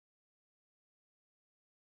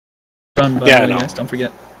Run, by the way, guys. Don't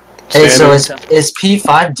forget. Hey, so is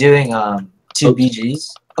P5 doing two BGs?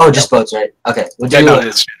 Oh, just boats, right? Okay, we'll do. No,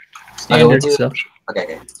 it's standard stuff.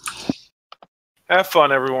 Okay. Have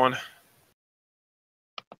fun, everyone.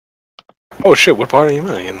 Oh shit! What part are you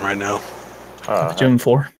in right now? Doing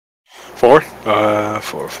 4. 4?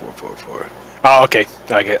 4. Oh, okay.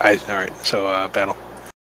 Okay. All right. So battle.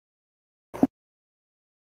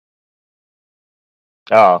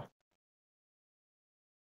 Oh.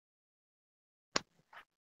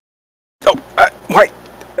 Oh, wait.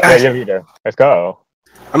 Yeah, you're leader. Let's go.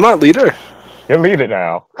 I'm not leader. You're leader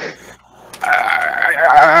now.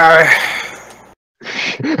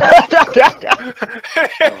 And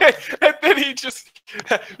then he just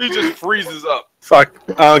freezes up. Fuck.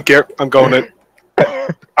 I don't care. I'm going in.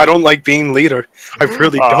 I don't like being leader. I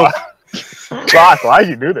really don't. Rock, why'd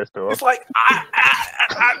you do this to him? It's like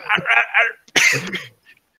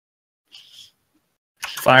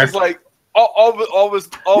Fire. It's like all of a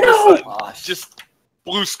sudden, just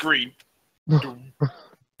blue screen.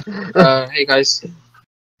 Hey guys.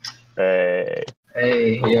 Hey.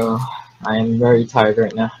 Hey, yo. I am very tired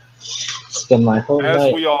right now. It's been my whole night.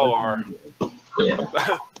 As we all are. Yeah.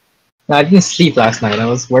 No, I didn't sleep last night. I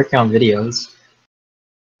was working on videos.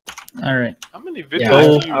 All right. How many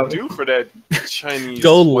videos do you do for that Chinese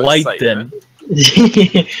website, light then.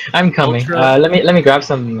 I'm coming. Let me grab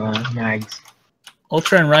some mags.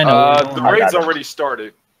 Ultra and Rhino. The raid's already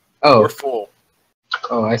started. Oh. We're full.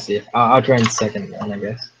 Oh, I see. I'll join second one, I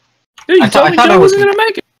guess. Dude, you told me Joe wasn't gonna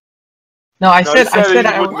make it. No, I said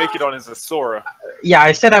I wouldn't make it on his Azura. Yeah,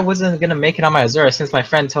 I said I wasn't gonna make it on my Azura since my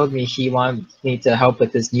friend told me he wanted me to help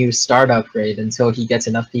with this new startup raid until he gets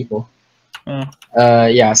enough people.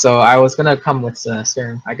 Yeah, so I was gonna come with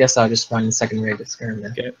Skirm. I guess I'll just run second raid with Skirm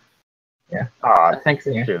then. Okay. Yeah. Thanks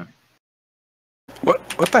again.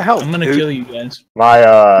 What the hell? I'm gonna kill you guys.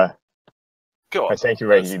 My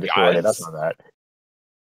sanctuary you destroyed it. That's not bad.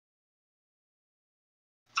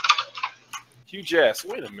 Huge ass.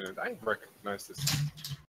 Wait a minute. I didn't recognize this.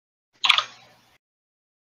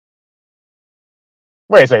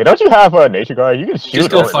 Wait a second. Don't you have a nature guard? You can shoot.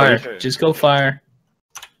 Just go fire. Just go fire.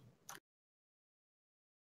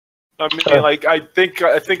 I mean, like I think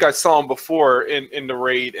I saw him before in the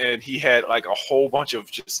raid, and he had like a whole bunch of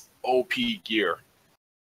just OP gear.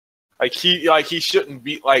 Like he shouldn't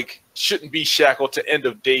be shackled to end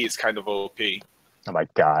of days kind of OP. Oh my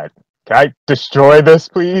god! Can I destroy this,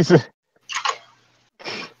 please?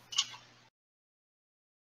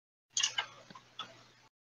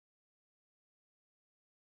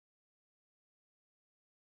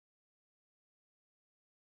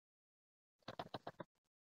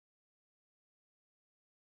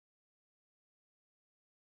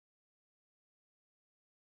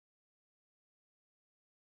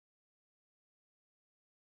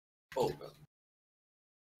 Oh,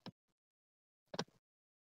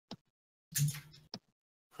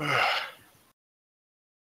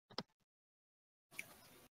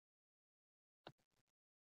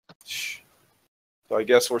 so I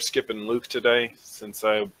guess we're skipping Luke today since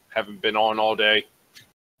I haven't been on all day.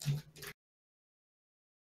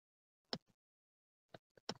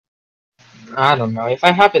 I don't know. If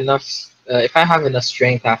I have enough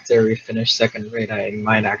strength after we finish second raid, I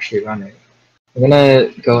might actually run it. I'm gonna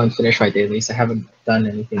go and finish my dailies. I haven't done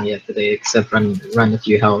anything yet today except run a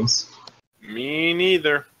few hells. Me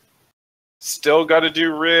neither. Still got to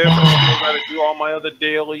do Riv. Still got to do all my other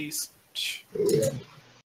dailies. Yeah.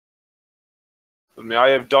 I mean, I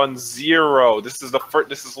have done 0. This is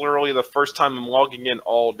literally the first time I'm logging in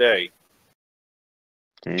all day.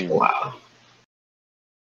 Wow.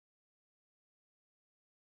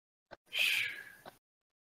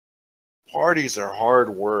 Parties are hard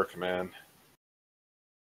work, man.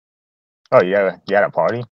 Oh yeah, you had a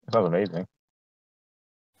party? That sounds amazing.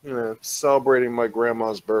 Yeah, celebrating my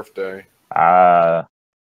grandma's birthday. Yeah,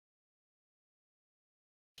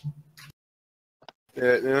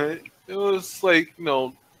 It was like,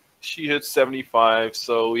 she hit 75,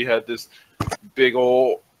 so we had this big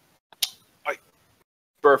old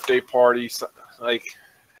birthday party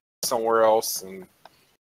somewhere else, and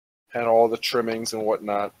had all the trimmings and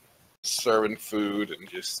whatnot, serving food, and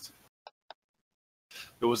just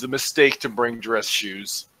it was a mistake to bring dress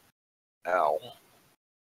shoes. Ow.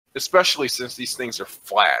 Especially since these things are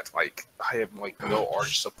flat. Like, I have no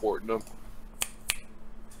arch support in them.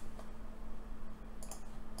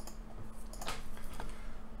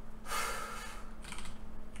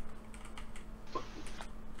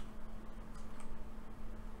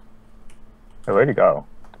 hey, where'd he go?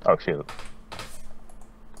 Oh shoot.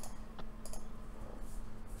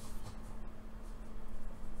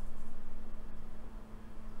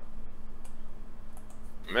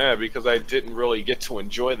 Man, because I didn't really get to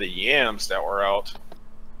enjoy the yams that were out.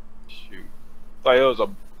 Shoot. Like it was a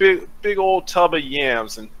big old tub of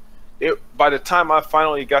yams, and by the time I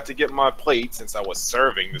finally got to get my plate, since I was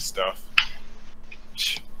serving the stuff,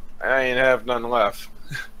 I ain't have none left.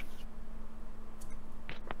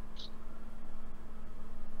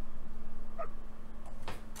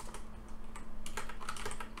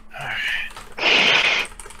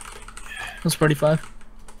 That's party 5.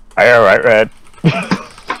 Hey, all right, Red.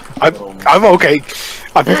 I'm okay.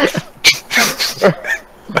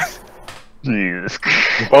 Jesus.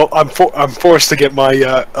 Well, I'm forced to get my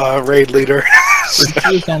raid leader.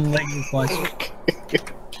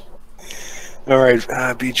 All right,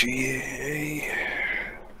 BGA.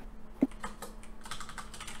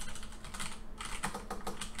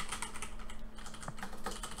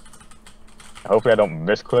 Hopefully I don't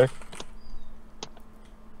misclick.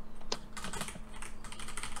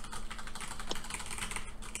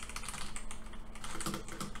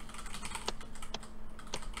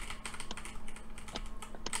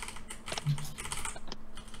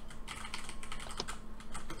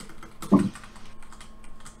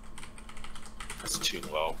 That's too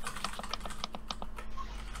low.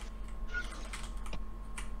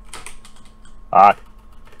 Ah.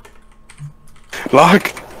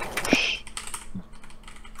 Lock.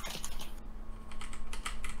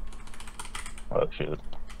 Oh shoot.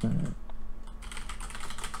 Be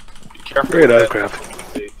careful. Great with crap.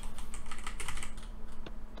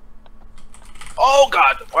 Oh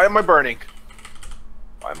God! Why am I burning?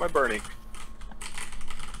 Why am I burning?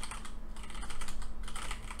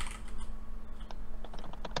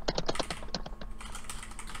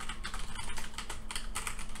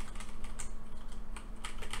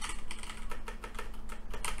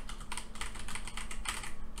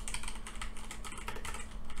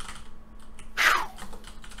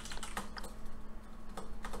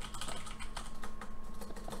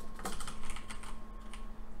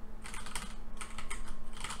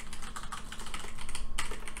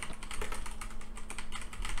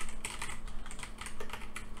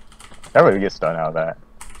 Everybody gets done out of that.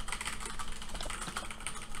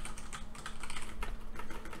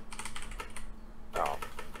 Oh.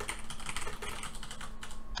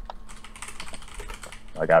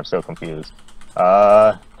 Like, I'm so confused.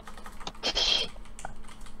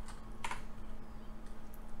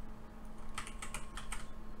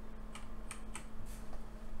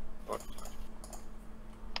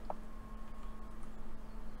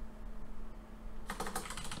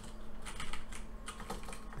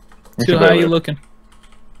 So how are you looking?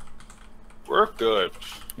 We're good.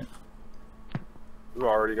 We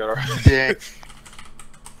already got our. Dang.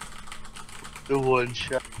 The one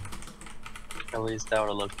shot. At least that would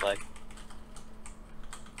have looked like.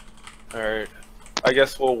 Alright. I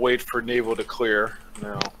guess we'll wait for naval to clear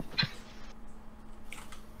now.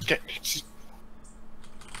 Okay.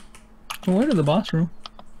 Where to the boss room?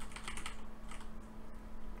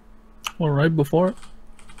 Or right before it?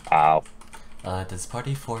 Ow. Does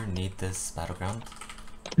Party 4 need this battleground?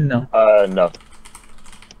 No. No.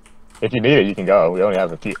 If you need it, you can go. We only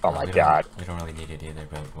have a few. Oh my god. We don't really need it either,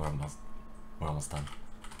 but we're almost done.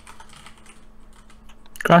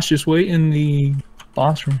 Cross, just wait in the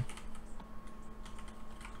boss room.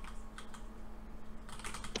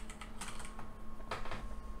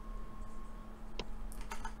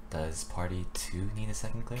 Does Party 2 need a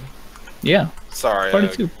second clear? Yeah. Sorry, Party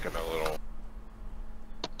I 2. got a little.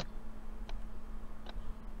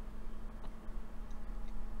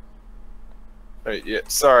 Hey, yeah,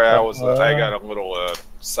 sorry, I got a little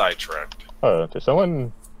sidetracked. Did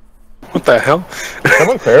someone? What the hell? Did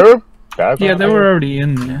someone clear? Yeah, they were already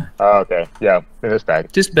in there. Oh, okay. Yeah, in this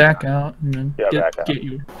bag. Just back out and then back out. get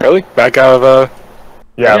you. Really? Back out of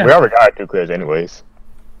Yeah, we already got 2 clears anyways.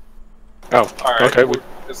 Oh, Alright, okay.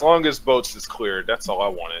 as long as boats is cleared, that's all I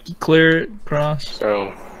wanted. Clear it, cross.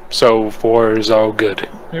 So 4 is all good.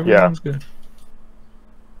 Everyone's good.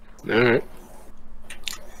 Alright.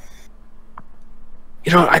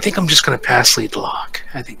 You know, I think I'm just gonna pass lead lock.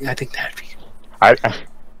 I think that'd be.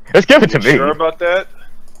 Let's give it to me. Sure about that?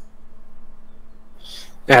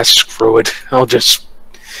 Yeah, screw it. I'll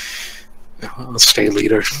stay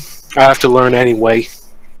leader. I have to learn anyway,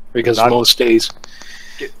 because most days.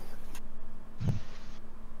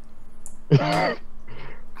 Fucking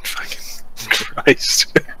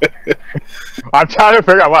Christ. I'm trying to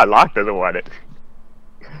figure out why Locke doesn't want it.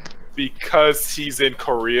 Because he's in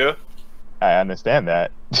Korea. I understand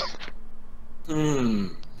that.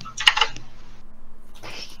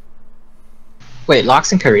 Wait,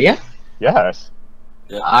 Locke's in Korea? Yes.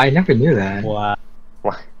 I never knew that. Wow.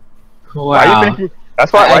 Why? Wow. Why you think?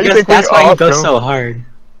 That's why. Why I you guess think that's we why all he goes don't- so hard.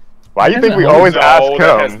 Why do you think we No, always ask No,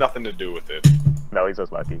 that has him? nothing to do with it. No, he's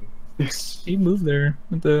just lucky. He moved there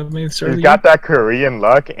at the main start of He's the got that Korean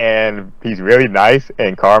luck, and he's really nice,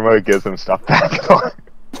 and karma gives him stuff back.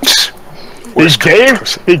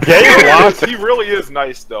 he gave lots. He really is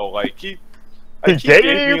nice though. Like he He gave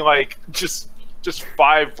gave- me like just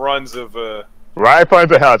 5 runs of Right in front of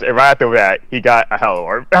the house, and right after that, he got a hell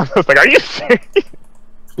orb. I was like, "Are you serious?"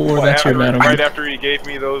 Or that's your battle. right after he gave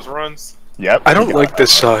me those runs. Yep. I don't like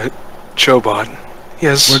this Chobot. He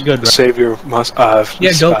has We're good, right? Savior Yeah,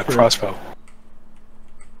 go for it. crossbow.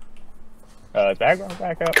 Background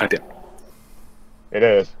back up. Goddamn. It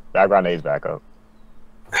is. Background A's back up.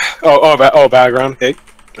 Background. Hey.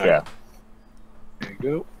 Yeah. There you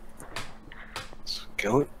go. Let's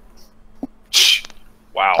kill it.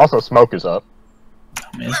 Wow. Also, smoke is up.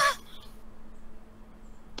 Oh, man.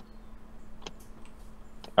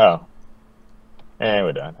 Oh. And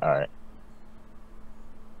we're done. Alright.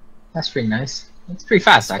 That's pretty nice. It's pretty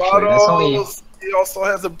fast, actually. That's only. He also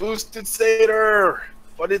has a boosted satyr,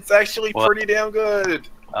 but it's actually What? pretty damn good.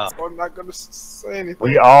 Oh. So I'm not gonna say anything.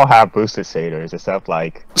 We all have boosted satyrs, except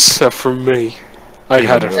like. Except for me. I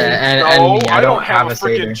had Yeah. a. And me, I don't have a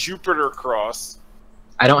freaking satyr. Jupiter cross.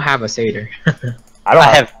 I don't have a satyr. I don't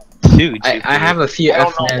I have. have 2. I have a few I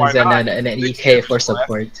don't know why FNs and not. an It's EK for just flat.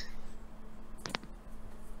 support.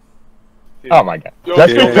 Oh my god. You'll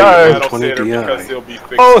Just be because. Battle 20 Satyr DI. because they'll be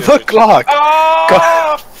fixed Oh, the image. clock!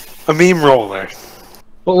 Ah! A meme roller.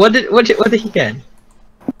 But what did he get?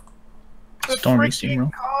 The Stormy freaking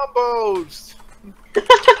Steamroll. combos!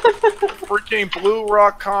 Freaking blue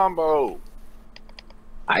rock combo!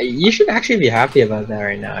 You should actually be happy about that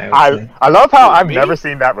right now. I would say. I love how I've Me? never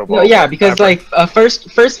seen that revolt. No, yeah, because ever. like a first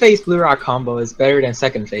phase blue rock combo is better than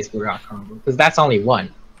second phase blue rock combo because that's only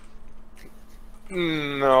 1.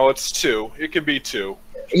 No, it's 2. It can be 2.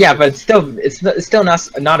 Yeah, but it's still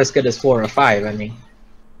not as good as 4 or 5. I mean,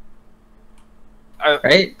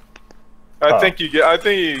 right? I think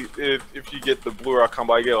if you get the blue rock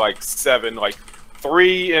combo, I get like 7, like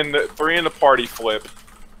 3 in the party flip,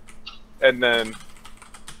 and then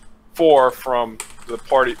 4 from the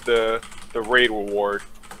party the raid reward.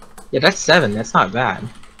 Yeah, that's 7. That's not bad.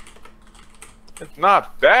 It's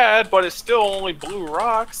not bad, but it's still only blue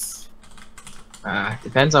rocks.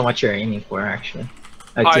 Depends on what you're aiming for, actually.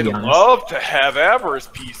 To I'd be honest. love to have avarice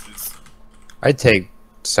pieces. I'd take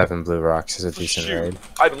 7 blue rocks as a decent Shoot. raid.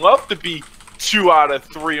 I'd love to be 2 out of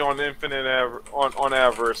 3 on infinite on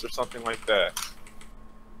avarice or something like that.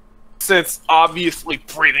 Since obviously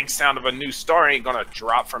breathing sound of a new star ain't gonna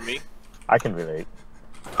drop from me. I can relate.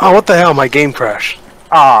 Oh, what the hell? My game crashed.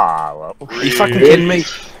 Ah, well. Are you fucking kidding me?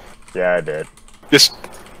 Yeah, I did. Just.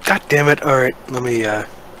 God damn it. Alright, let me, Oh,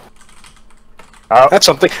 That's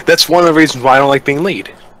something. That's one of the reasons why I don't like being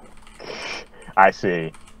lead. I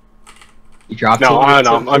see. You dropped No, it.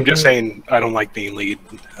 I'm just saying I don't like being lead.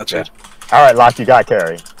 That's it. Alright, Lock, you got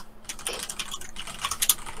carry.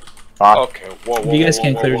 Lock. Okay, whoa, whoa, If you guys whoa,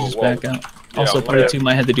 can't whoa, clear, whoa, just whoa. back out. Yeah, Also, party Lev- 2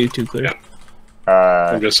 might have to do 2 clear. Yeah.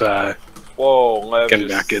 Uh, I'm just, Whoa, Lev Getting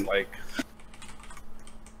just, back in. like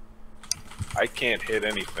I can't hit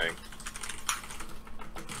anything.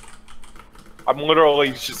 I'm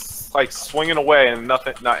literally just like swinging away and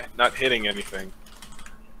nothing, not hitting anything.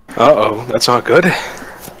 uh-oh, that's not good.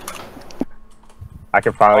 I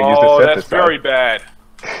can finally use the Oh, synthesizer. that's very bad.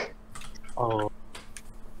 Oh,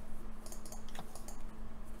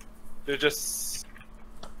 They're just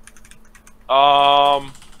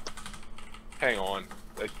hang on.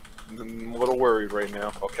 Like, I'm a little worried right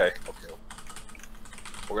now. Okay.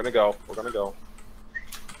 We're gonna go.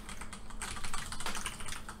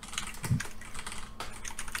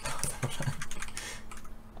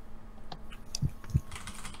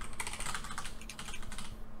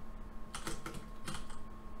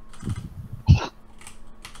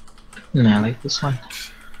 I like this one.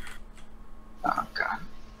 Oh god.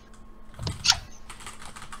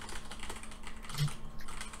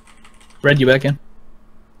 Red, you back in?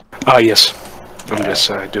 Yes. I'm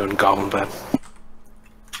just doing goblin bed.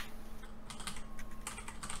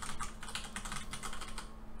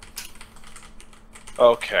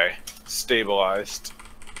 Okay, stabilized.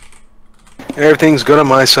 Everything's good on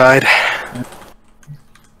my side.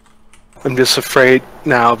 I'm just afraid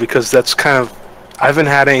now because that's kind of... I haven't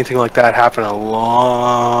had anything like that happen in a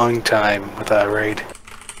long time with that raid.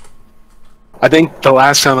 I think the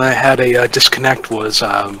last time I had a disconnect was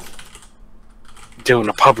doing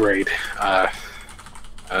a pub raid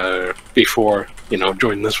before,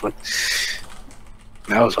 joining this one.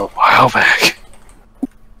 That was a while back.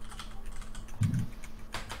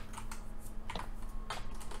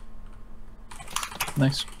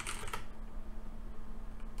 Nice.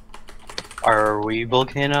 Are we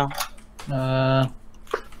volcano?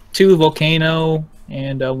 2 volcano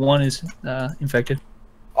and 1 is infected.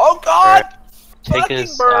 Oh God! Take Fucking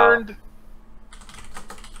us burned.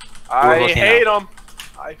 We're I volcano. hate them.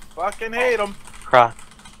 I fucking hate them. Cross.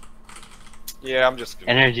 Yeah, I'm just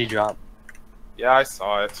gonna. Energy drop. Yeah, I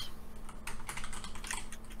saw it.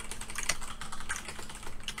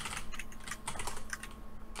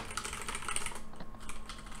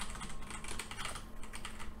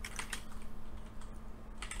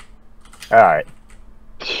 Alright.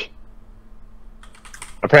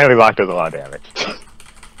 Apparently Lock does a lot of damage.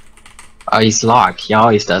 Oh, he's Lock. He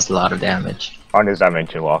always does a lot of damage. On his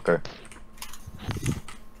Dimension Walker.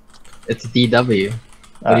 It's DW.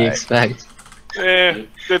 What do you expect?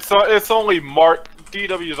 It's only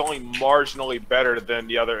DW is only marginally better than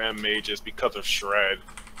the other M mages because of Shred.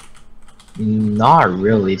 Not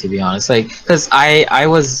really, to be honest. Like, cause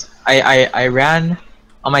I ran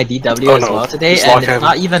on my DW as well today, and it's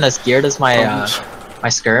not even as geared as my my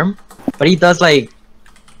Skirm, but he does like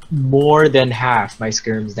more than half my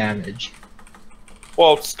Skirm's damage.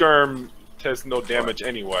 Well, Skirm has no damage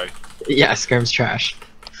anyway. Yeah, Skirm's trash.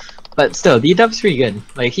 But still, DW's pretty good.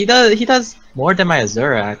 Like he does more than my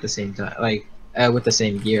Azura at the same time. Like with the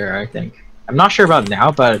same gear, I think. I'm not sure about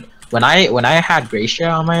now, but when I had Gracia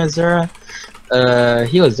on my Azura,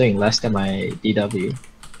 he was doing less than my DW.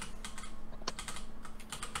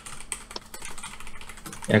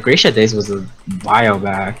 Yeah, Gracia Days was a while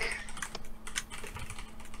back.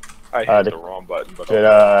 I hit the wrong button, but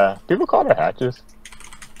did people call their hatches?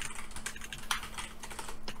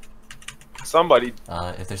 Somebody.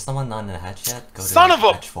 If there's someone not in the hatch yet, go to Son of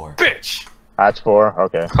a hatch 4. bitch! Hatch 4,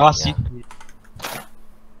 okay. Cross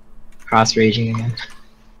raging again.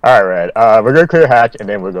 Alright, Red. We're gonna clear hatch and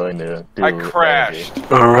then we're going to do I crashed.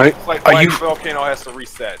 Alright. It's like Black Volcano has to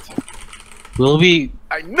reset. Will we?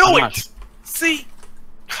 I knew it! See?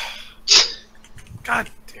 God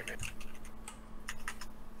damn it.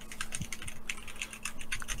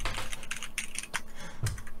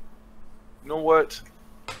 You know what?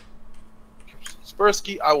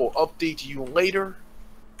 Spursky, I will update you later.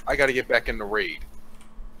 I gotta get back in the raid.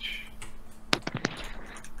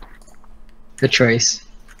 Good choice.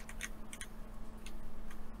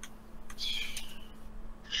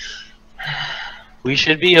 We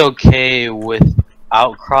should be okay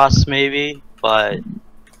without cross, maybe, but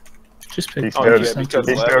Just pick. He's Oh, still, yeah, because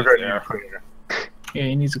he's Lev still is going there. to clear. Yeah,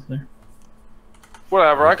 he needs a clear.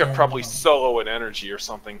 Whatever, I could probably solo an energy or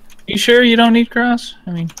something. You sure you don't need cross?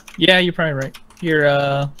 I mean, yeah, you're probably right. You're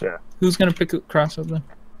Yeah. Who's gonna pick cross up then?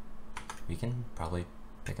 We can probably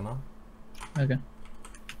pick him up. Okay.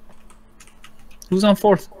 Who's on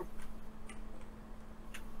 4th?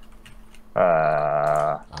 Party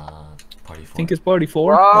 4. I think it's party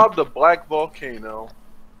 4. Rob the Black Volcano.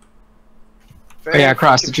 Oh yeah,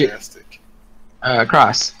 Cross. Did you?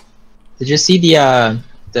 Cross. Did you see the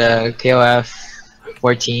KOF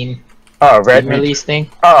 14 Red release thing?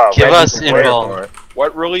 Give us info.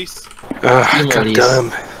 What release? Steam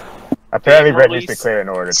release. Apparently, Steam Red release? needs to clear in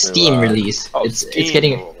order to. Steam release. Oh, it's Steam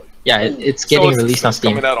getting release. it's getting released on it's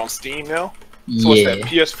Steam. coming out on Steam now? So Yeah. it's that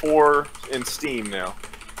PS4 and Steam now.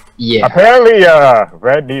 Yeah. Apparently,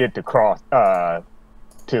 Red needed to cross. Oh,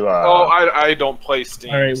 I don't play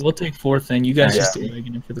Steam. All right, we'll take 4th then. You guys Yeah. just keep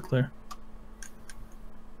making it for the clear.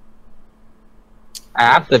 I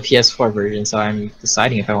have the PS4 version, so I'm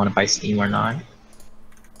deciding if I want to buy Steam or not.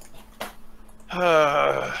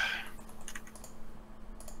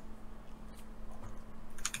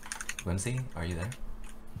 Whimsy, are you there?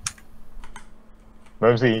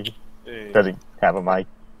 Mosey doesn't have a mic.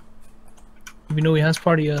 We know he has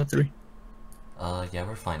party 3. Yeah,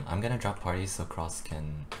 we're fine. I'm gonna drop parties so Cross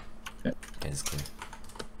can get his clear.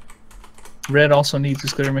 Red also needs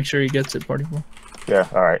his clear. Make sure he gets it, party 4. Yeah,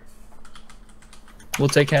 alright. We'll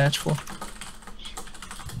take hatch 4.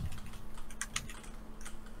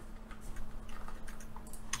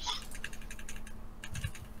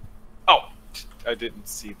 Oh, I didn't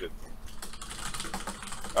see the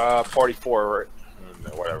party 4, right? No,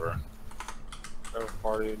 whatever.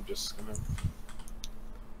 Party, I'm just gonna.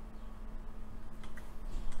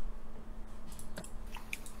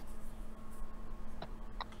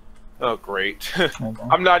 Oh great!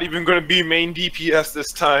 I'm not even gonna be main DPS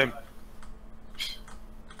this time.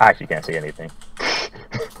 I actually can't see anything.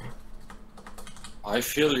 I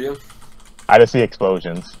feel you. I just see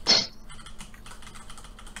explosions.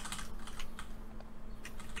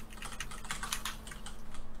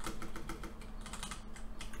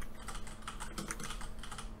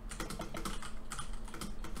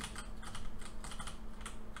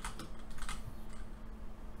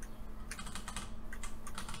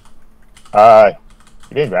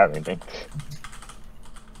 He didn't grab anything.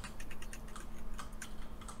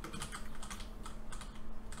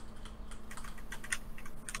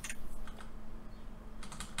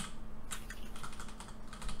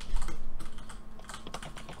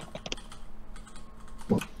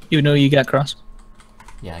 You know you got cross.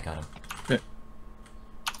 Yeah, I got him.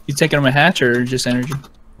 You taking him a hatch or just energy?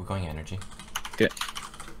 We're going energy. Good.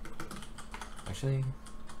 Actually,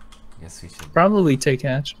 I guess we should Probably take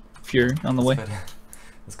hatch if you're on the way.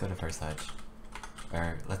 Let's go to first hatch.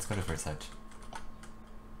 Or let's go to first hatch.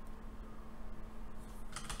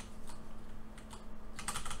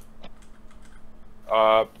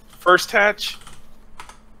 First hatch.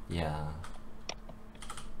 Yeah.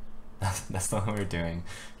 That's not what we're doing.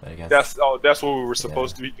 But I guess That's what we were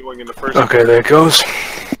supposed to be doing in the first. Okay, there it goes.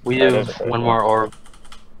 We have one more orb.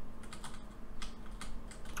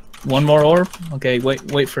 One more orb? Okay,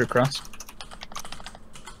 wait for a cross.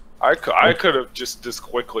 I could have just this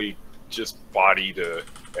quickly just bodied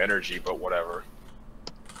energy, but whatever.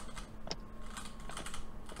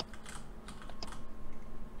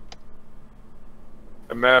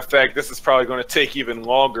 As a matter of fact, this is probably going to take even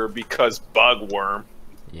longer because bugworm.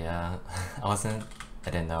 yeah. I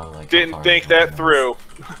didn't know like. Didn't think that through.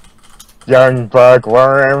 Young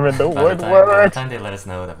bugworm in the By the woodwork. time they let us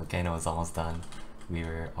know that volcano was almost done, we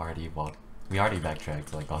already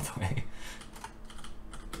backtracked like all the way.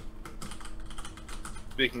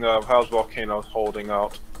 Speaking of, how's volcano holding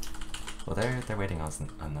out? Well, they're waiting on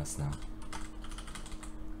us now.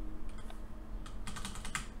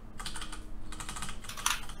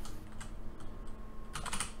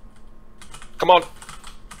 Come on!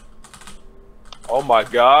 Oh my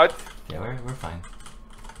God! Yeah, we're fine.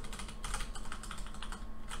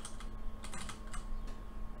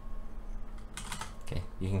 Okay,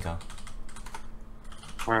 you can go.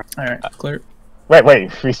 Alright, clear.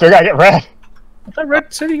 Wait, we still gotta get red. I thought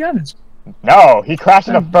Red said he got it. No, he crashed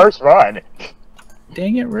in the first run.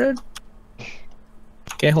 Dang it, Red.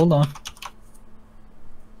 Okay, hold on.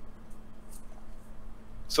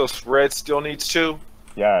 So red still needs 2?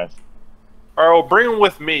 Yes. Alright, well bring him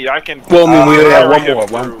with me, I can... Well, I mean, we only have one him more.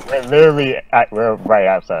 through. We're literally we're right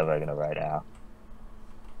outside Oregano right now.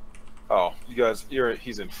 Oh, you guys,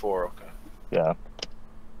 he's in 4, okay. Yeah.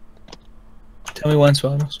 Tell me when,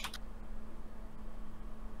 Swaddles.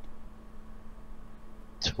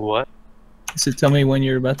 To what? I said, tell me when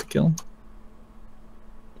you're about to kill him.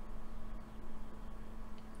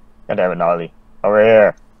 God damn it, Nolly. Over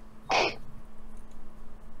here.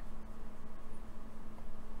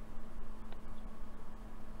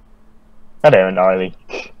 God damn it, Gnarly.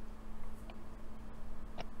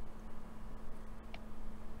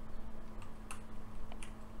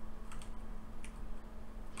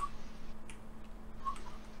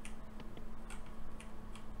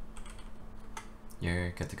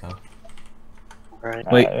 You're good to go. Alright.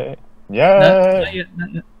 Wait. Yeah. Not yet,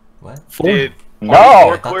 not yet. What? 4. No.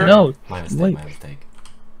 I thought clear? No. My mistake. Wait. My mistake.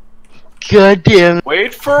 God damn.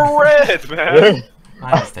 Wait for red, man!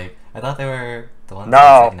 My mistake. I thought they were the ones No.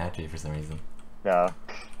 that second at you for some reason. No.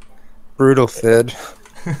 Brutal Fid.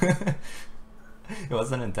 It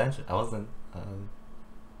wasn't intention. I wasn't.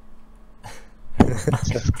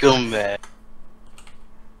 Scumbag.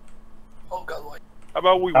 Oh God, wait. How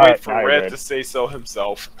about we Alright, wait for now you're red good. to say so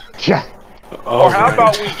himself? Yeah. Or how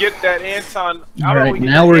about we get that Anton? How about Alright, we get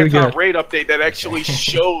now that we're Anton good. raid update that actually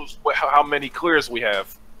shows how many clears we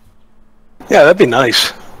have? Yeah, that'd be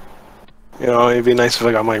nice. You know, it'd be nice if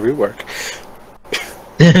I got my rework.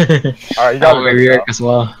 Alright, you I got want my rework as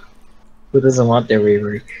well. Who doesn't want their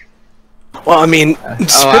rework? Well, I mean, I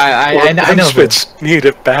know who. Spits need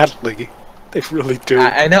it badly. They really do.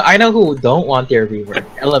 I know who don't want their rework.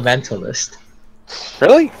 Elementalist.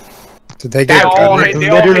 Really? Did they They get all good? hate the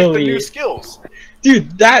Literally. new skills.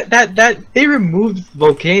 Dude, that they removed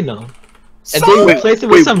Volcano and So- they replaced it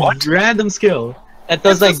with wait, some what? random skill that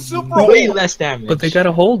does It's a like super way hold. less damage. But they got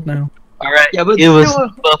a hold now. Alright. Yeah, but it was still,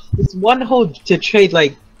 it's one hold to trade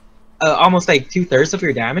like almost like 2/3 of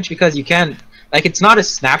your damage because you can't like it's not a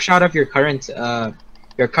snapshot of your current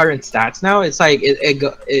stats now. It's like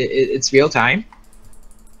it's real time.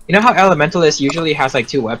 You know how Elementalist usually has like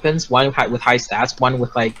 2 weapons, one with high stats, one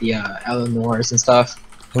with like the Eleanors and stuff.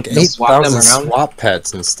 Like They'll swap them 8,000 around. swap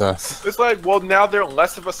pets and stuff. It's like, well, now they're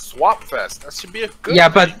less of a swap fest. That should be a good. Yeah,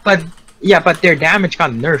 thing. but their damage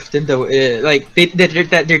got nerfed into like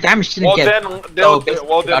their damage didn't Well, get. then they'll basically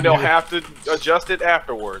got they'll nerfed. have to adjust it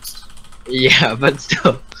afterwards. Yeah, but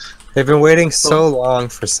still, They've been waiting so long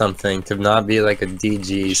for something to not be like a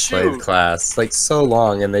DG slave Shoot. class, like so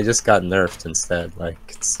long, and they just got nerfed instead. Like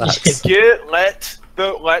it sucks. Let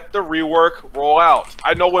the rework roll out.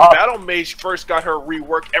 I know when Battle Mage first got her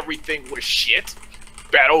rework, everything was shit.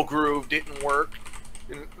 Battle Groove didn't work,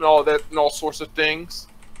 and all that, and all sorts of things.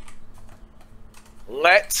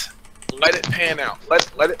 Let it pan out. Let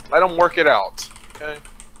them work it out. Okay.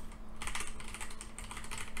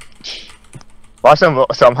 Watch them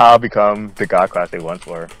somehow become the god class they once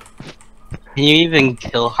were. Can you even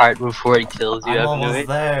kill Heart before it kills you? I'm I've almost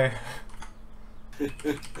no there.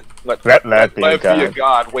 Let be a be a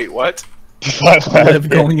god. Wait, what? Liv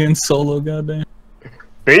going in solo, goddamn.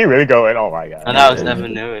 Did he really go in? Oh my god. And I was never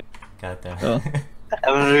knew it. Goddamn. Oh. I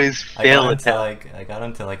always I fail got at that. I got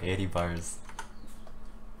him to like 80 bars.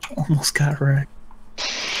 Almost got wrecked.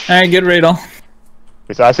 Alright, good raid all.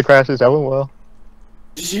 Besides the crashes, that went well.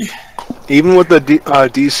 Even with the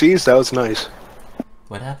DCs, that was nice.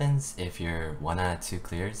 What happens if you're 1 out of 2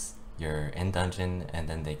 clears, you're in dungeon, and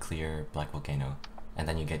then they clear Black Volcano, and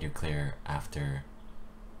then you get your clear after,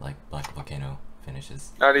 like, Black Volcano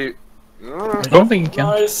finishes? How do you? I don't think you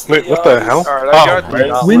can. Wait, what the hell? Alright, I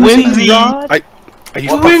got Whimsy! Are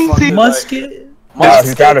you Whimsy! Musket!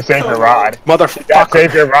 You gotta save your rod. Motherfucker!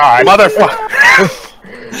 Save your rod. Motherfucker!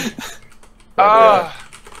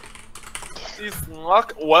 He's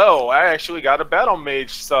luck. Well, I actually got a Battle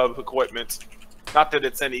Mage sub equipment. Not that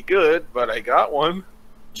it's any good, but I got one.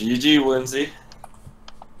 GG, Whimsy.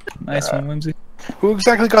 Nice one, Whimsy. Who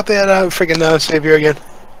exactly got that freaking savior again?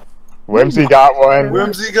 Whimsy got one.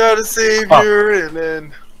 Whimsy got a savior, and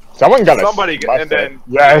then Somebody got and then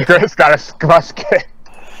yeah, Chris got a musket.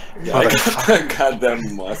 Yeah, I got that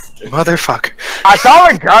goddamn musket. Motherfucker! I saw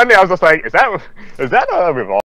a gun and I was just like, is that a revolver?